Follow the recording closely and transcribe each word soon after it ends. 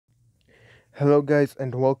Hello guys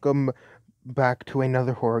and welcome back to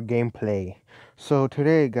another horror gameplay. So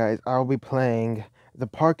today guys, I'll be playing the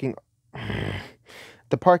parking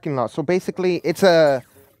the parking lot. So basically it's oh,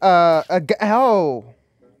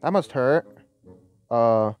 that must hurt.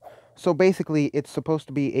 Uh so basically it's supposed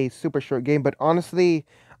to be a super short game, but honestly,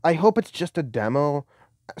 I hope it's just a demo.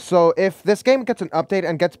 So if this game gets an update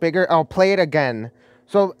and gets bigger, I'll play it again.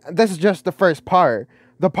 So this is just the first part,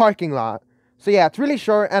 the parking lot. So yeah, it's really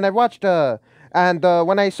short, and I watched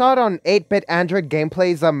when I saw it on 8-bit Android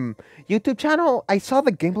Gameplays YouTube channel, I saw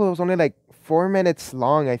the gameplay was only like 4 minutes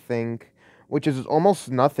long, I think, which is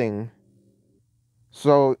almost nothing.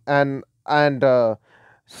 So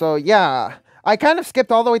so yeah, I kind of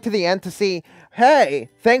skipped all the way to the end to see,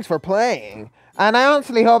 hey, thanks for playing. And I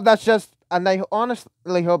honestly hope that's just, and I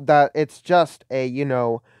honestly hope that it's just a,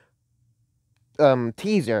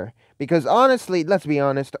 teaser. Because honestly, let's be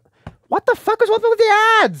honest, what the fuck is with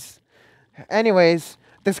the ads? Anyways,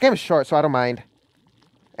 this game is short, so I don't mind.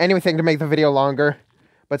 Anything to make the video longer.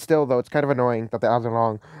 But still, though, it's kind of annoying that the ads are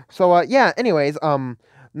long. So, yeah, anyways, now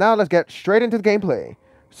let's get straight into the gameplay.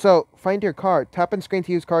 So, find your car. Tap on screen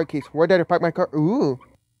to use car keys. Where did I park my car? Ooh.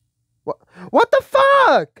 What the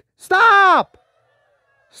fuck? Stop!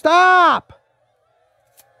 Stop!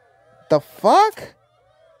 The fuck?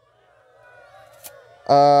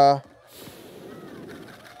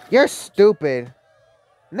 You're stupid.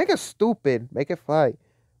 Nigga stupid. Make it fly.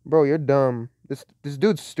 Bro, you're dumb. This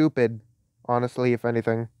dude's stupid. Honestly, if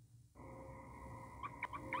anything.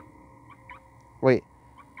 Wait.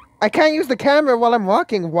 I can't use the camera while I'm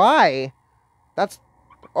walking. Why? That's...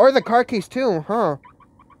 Or the car keys too, huh?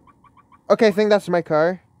 Okay, I think that's my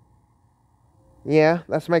car. Yeah,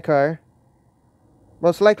 that's my car.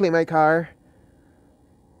 Most likely my car.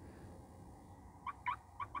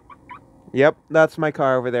 Yep, that's my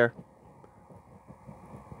car over there.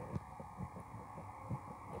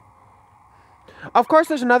 Of course,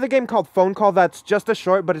 there's another game called Phone Call that's just a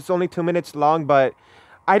short, but it's only 2 minutes long, but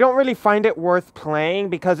I don't really find it worth playing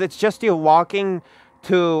because it's just you walking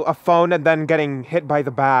to a phone and then getting hit by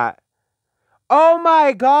the bat. Oh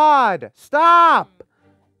my god! Stop!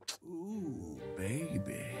 Ooh,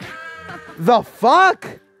 baby. The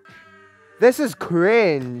fuck? This is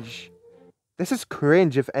cringe. This is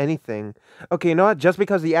cringe, if anything. Okay, you know what? Just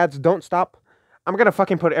because the ads don't stop, I'm gonna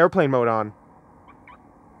fucking put airplane mode on.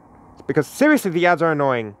 Because seriously, the ads are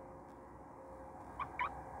annoying.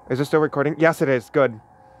 Is it still recording? Yes, it is. Good.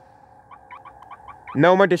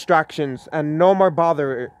 No more distractions and no more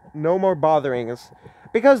botherings.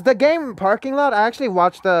 Because the game Parking Lot, I actually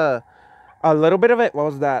watched a little bit of it. What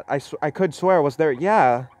was that? I could swear it was there.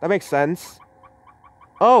 Yeah, that makes sense.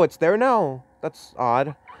 Oh, it's there now. That's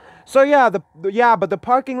odd. So yeah, but the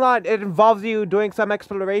parking lot, it involves you doing some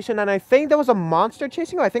exploration, and I think there was a monster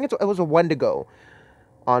chasing you. I think it was a Wendigo.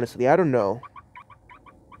 Honestly, I don't know.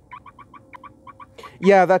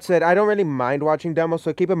 Yeah, that's it. I don't really mind watching demos,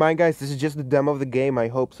 so keep in mind, guys, this is just the demo of the game. I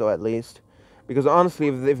hope so, at least. Because honestly,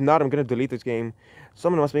 if not, I'm gonna delete this game.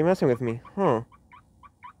 Someone must be messing with me. Huh.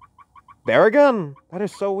 There again? That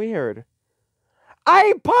is so weird.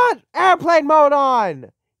 I put airplane mode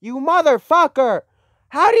on! You motherfucker!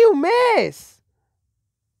 How do you miss?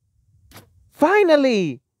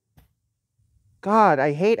 Finally! God,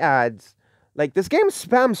 I hate ads. Like, this game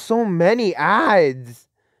spams so many ads.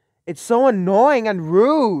 It's so annoying and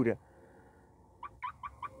rude.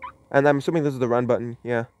 And I'm assuming this is the run button,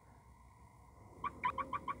 yeah.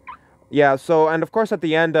 Yeah, so, and of course at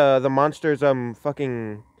the end, the monsters,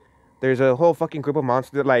 fucking... There's a whole fucking group of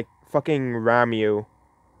monsters that, like, fucking ram you.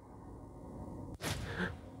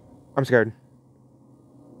 I'm scared.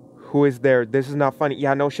 Who is there? This is not funny.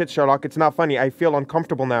 Yeah, no shit, Sherlock. It's not funny. I feel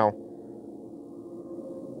uncomfortable now.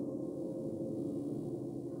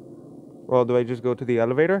 Well, do I just go to the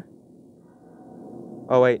elevator?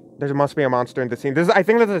 Oh, wait. There must be a monster in the scene. I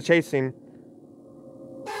think this is a chase scene.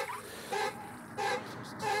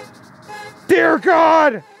 Dear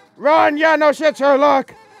God! Run! Yeah, no shit,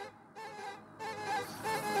 Sherlock!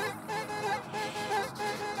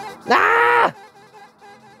 Ah!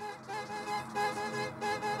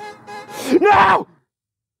 No!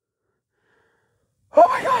 Oh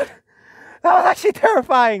my god! That was actually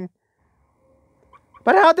terrifying!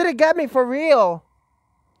 But how did it get me for real?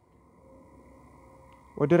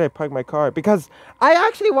 Where did I park my car? Because I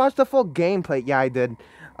actually watched the full gameplay. Yeah, I did.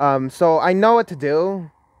 So I know what to do.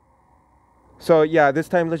 So yeah, this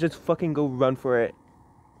time let's just fucking go run for it.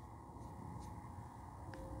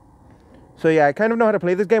 So yeah, I kind of know how to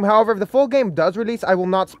play this game. However, if the full game does release, I will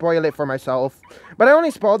not spoil it for myself. But I only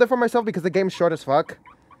spoiled it for myself because the game's short as fuck.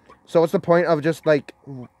 So what's the point of just like...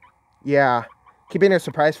 Yeah. keeping it a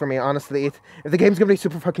surprise for me, honestly. If the game's gonna be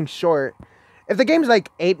super fucking short. If the game's like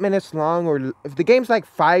 8 minutes long, or if the game's like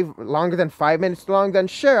longer than 5 minutes long, then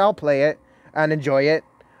sure, I'll play it and enjoy it.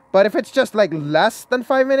 But if it's just like less than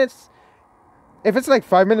 5 minutes, if it's like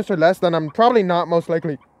 5 minutes or less, then I'm probably most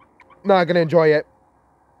likely not gonna enjoy it.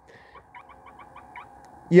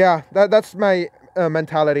 Yeah, that's my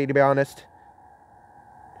mentality, to be honest.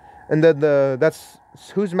 And then that's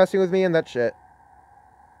who's messing with me and that shit.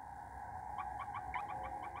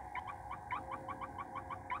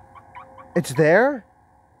 It's there?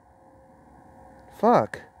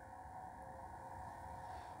 Fuck.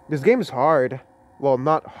 This game is hard. Well,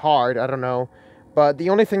 not hard, I don't know. But the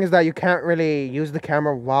only thing is that you can't really use the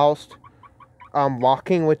camera whilst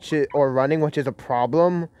walking, or running, which is a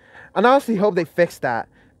problem. And I honestly hope they fix that.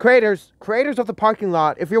 Creators of the parking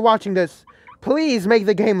lot, if you're watching this, please make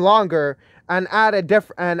the game longer and add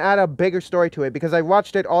a bigger story to it, because I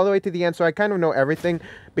watched it all the way to the end, so I kind of know everything.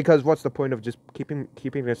 Because what's the point of just keeping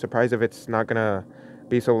it a surprise if it's not gonna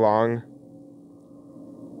be so long?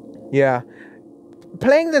 Yeah,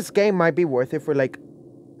 playing this game might be worth it for like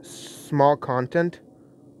small content.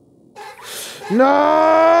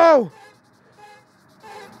 No!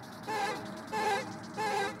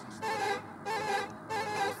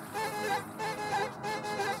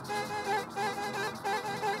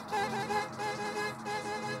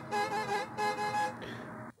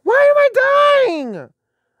 Why am I dying?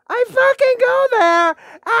 I fucking go there,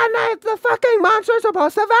 and the fucking monster's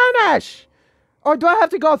supposed to vanish! Or do I have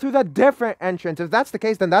to go through the different entrance? If that's the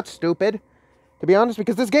case, then that's stupid. To be honest,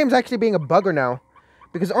 because this game's actually being a bugger now.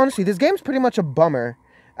 Because honestly, this game's pretty much a bummer.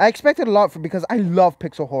 I expected a lot because I love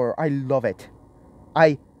pixel horror. I love it.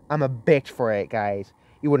 I'm a bitch for it, guys.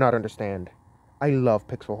 You would not understand. I love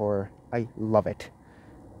pixel horror. I love it.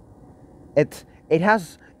 It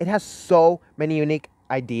has so many unique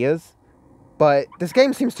ideas, but this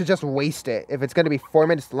game seems to just waste it if it's going to be 4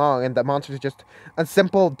 minutes long and the monster's just a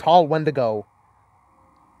simple tall Wendigo.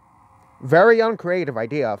 Very uncreative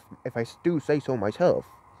idea, if I do say so myself.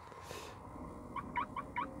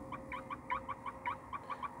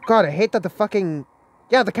 God, I hate that the fucking...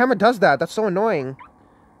 Yeah, the camera does that. That's so annoying.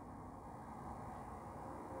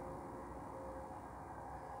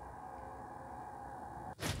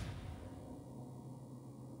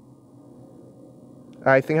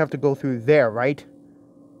 I think I have to go through there, right?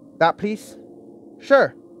 That, please?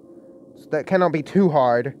 Sure. So that cannot be too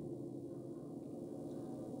hard.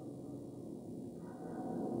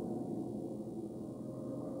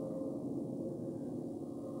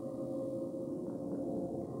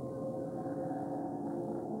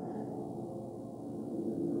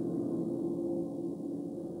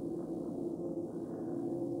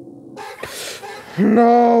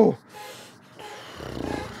 No!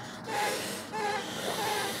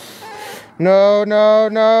 No, no,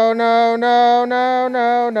 no, no, no, no,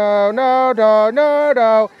 no, no, no, no, no,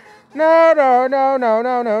 no. No, no, no, no,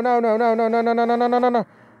 no, no, no, no, no, no, no, no, no, no, no, no, no.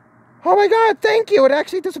 Oh my god, thank you! It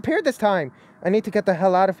actually disappeared this time. I need to get the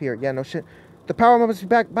hell out of here. Yeah, no shit. The power must be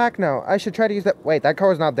back now. I should try to use that. Wait, that car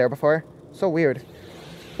was not there before. So weird.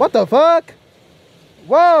 What the fuck?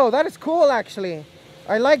 Whoa, that is cool, actually.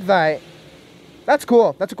 I like that. That's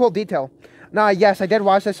cool. That's a cool detail. Nah, yes, I did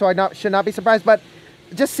watch this, so I should not be surprised, but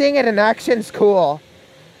just seeing it in action is cool.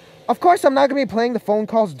 Of course, I'm not going to be playing the phone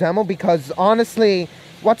calls demo, because honestly,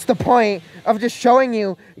 what's the point of just showing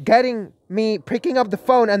you me picking up the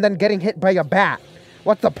phone and then getting hit by a bat?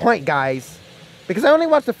 What's the point, guys? Because I only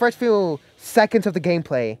watched the first few seconds of the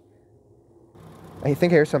gameplay. I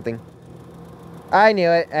think I hear something. I knew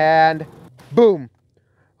it, and boom.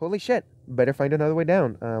 Holy shit. Better find another way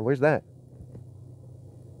down. Where's that?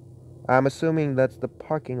 I'm assuming that's the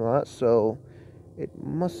parking lot, so it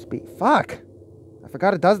must be... Fuck! I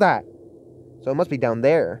forgot it does that. So it must be down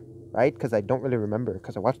there, right? Because I don't really remember,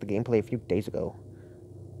 because I watched the gameplay a few days ago.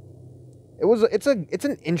 It's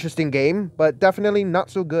an interesting game, but definitely not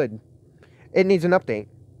so good. It needs an update.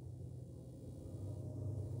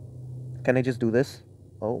 Can I just do this?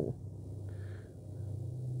 Oh.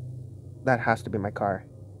 That has to be my car.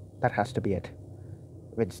 That has to be it.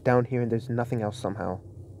 If it's down here and there's nothing else somehow.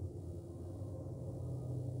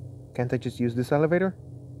 Can't I just use this elevator?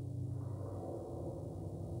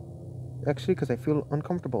 Actually, because I feel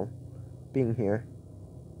uncomfortable being here.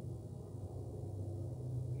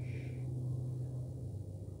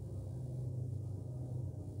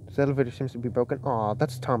 This elevator seems to be broken. Aw,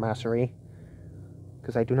 that's Tomassery.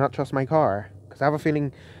 Because I do not trust my car. Because I have a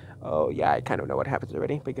feeling... Oh, yeah, I kind of know what happens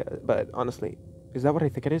already. But honestly, is that what I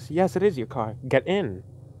think it is? Yes, it is your car. Get in.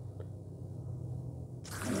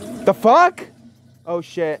 The fuck? Oh,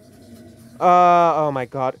 shit. Oh my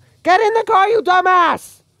god. Get in the car, you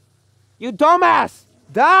dumbass! You dumbass!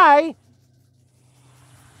 Die!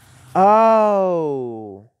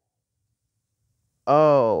 Oh.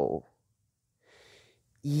 Oh.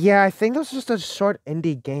 Yeah, I think this was just a short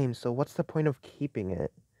indie game, so what's the point of keeping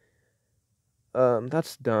it?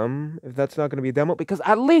 That's dumb, if that's not gonna be a demo, because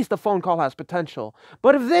at least the phone call has potential.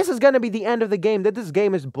 But if this is gonna be the end of the game, then this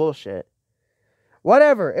game is bullshit.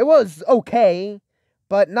 Whatever, it was okay,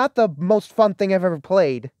 but not the most fun thing I've ever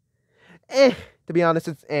played. To be honest,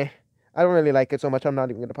 it's I don't really like it so much, I'm not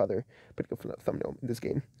even gonna bother putting a thumbnail in this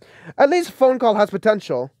game. At least phone call has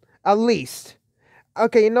potential. At least.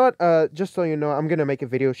 Okay, you know what, just so you know, I'm gonna make a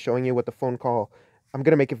video showing you what the phone call... I'm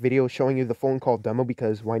gonna make a video showing you the phone call demo,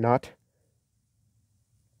 because why not?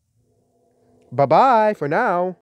 Bye-bye for now.